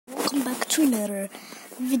welcome back to another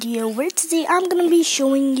video where today I'm gonna be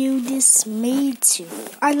showing you this Made To.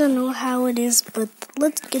 I don't know how it is, but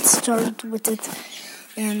let's get started with it.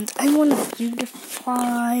 And I want to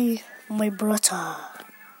beautify my brother.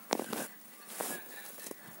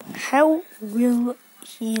 How will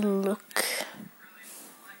he look?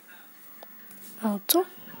 Auto.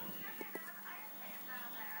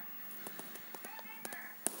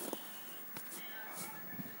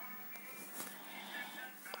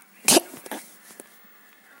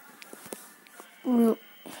 Well,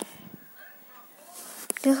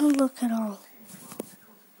 doesn't look at all.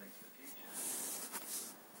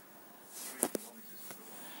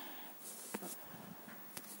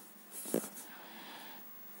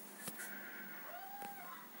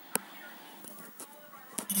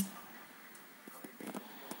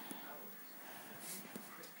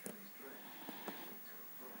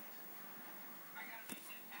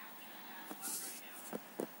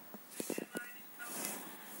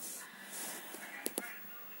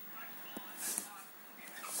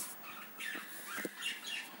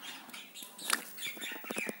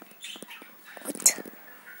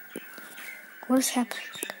 What is happening?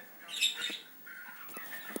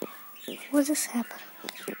 What is happening?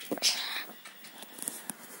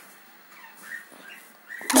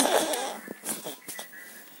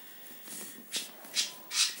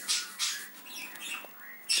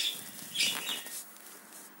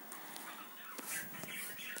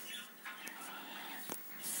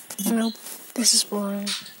 Nope, this is boring.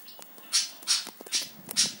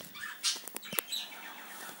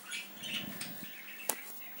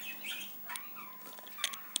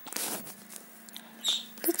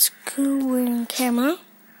 Let's go in camera.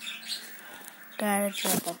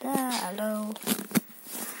 Hello.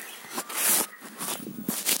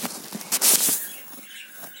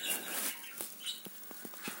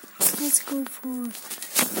 Let's go for.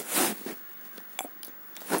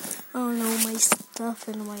 Oh no, my stuff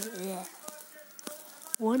in my. Yeah.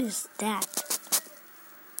 What is that?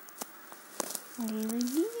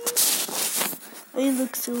 I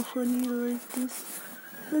look so funny like this.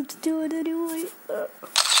 Let's do it anyway.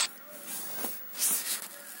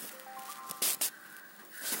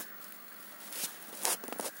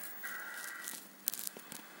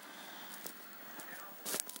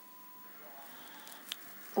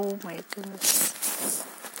 Oh my goodness.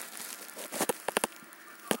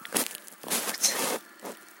 What?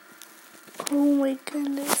 Oh my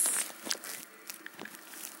goodness.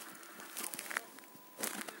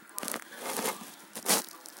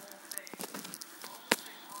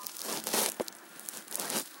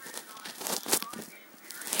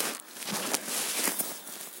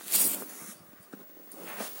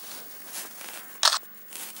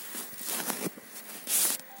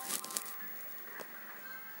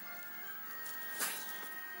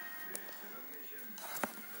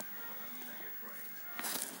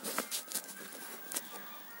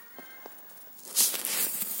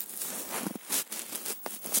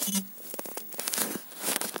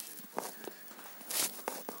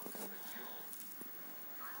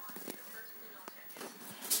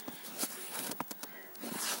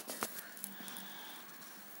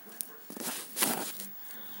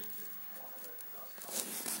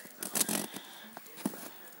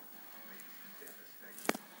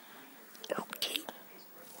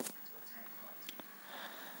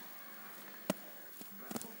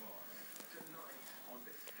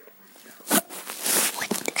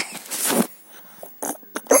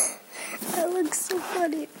 So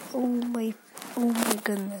funny. Oh my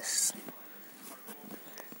goodness.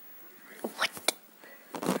 What?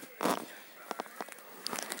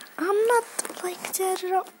 I'm not like that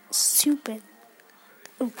at all. Stupid.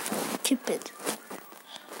 Oh, Cupid.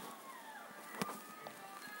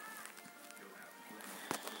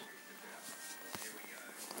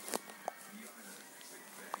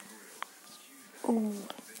 Oh.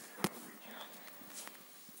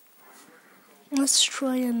 Let's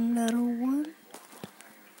try another one.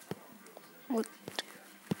 What?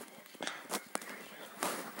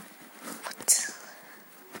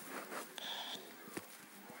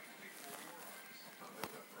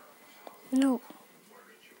 No.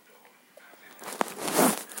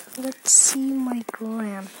 Let's see my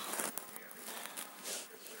gram.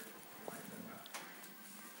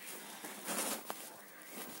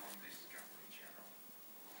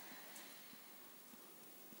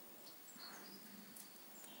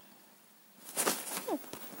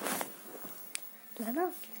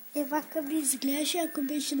 Lana, vaca brasileira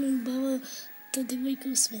Jakobie się lubała, to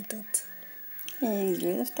dywojką svetat.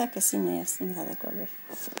 Izgleda taka si nejasna da koga.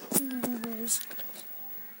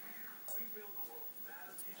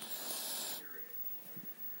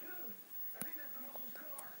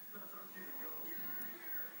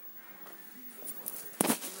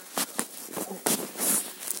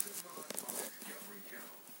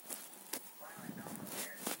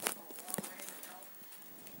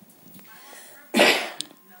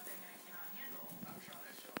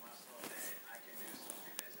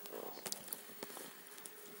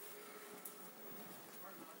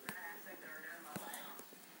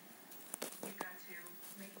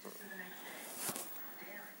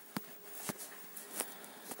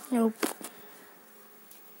 Nope.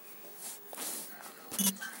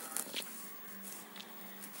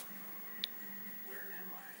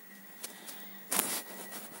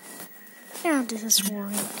 Yeah, this is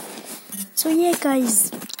boring. So yeah,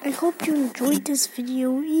 guys, I hope you enjoyed this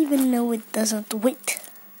video, even though it doesn't. Wait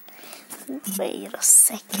a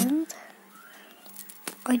second.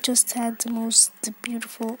 I just had the most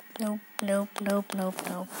beautiful. Nope.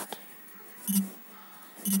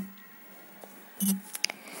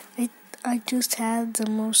 I just had the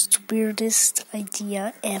most weirdest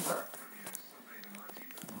idea ever.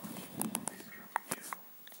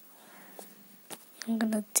 I'm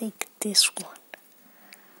gonna take this one.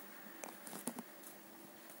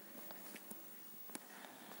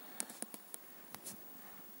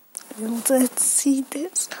 And let's see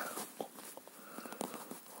this.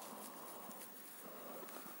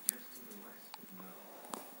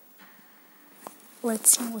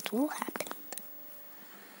 Let's see what will happen.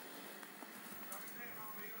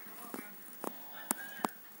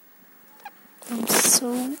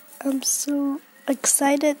 I'm so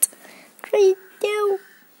excited. 3, 2,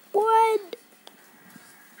 1.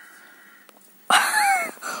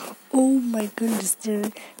 Oh my goodness,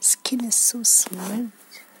 their skin is so smooth.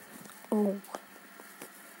 Oh.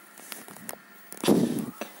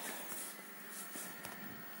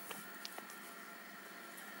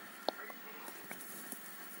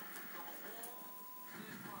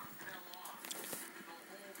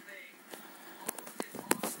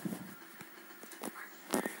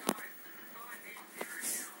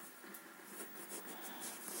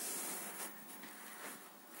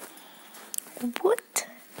 What?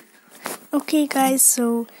 Okay guys,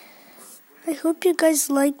 so I hope you guys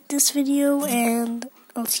liked this video, and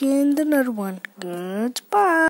I'll see you in another one. Goodbye.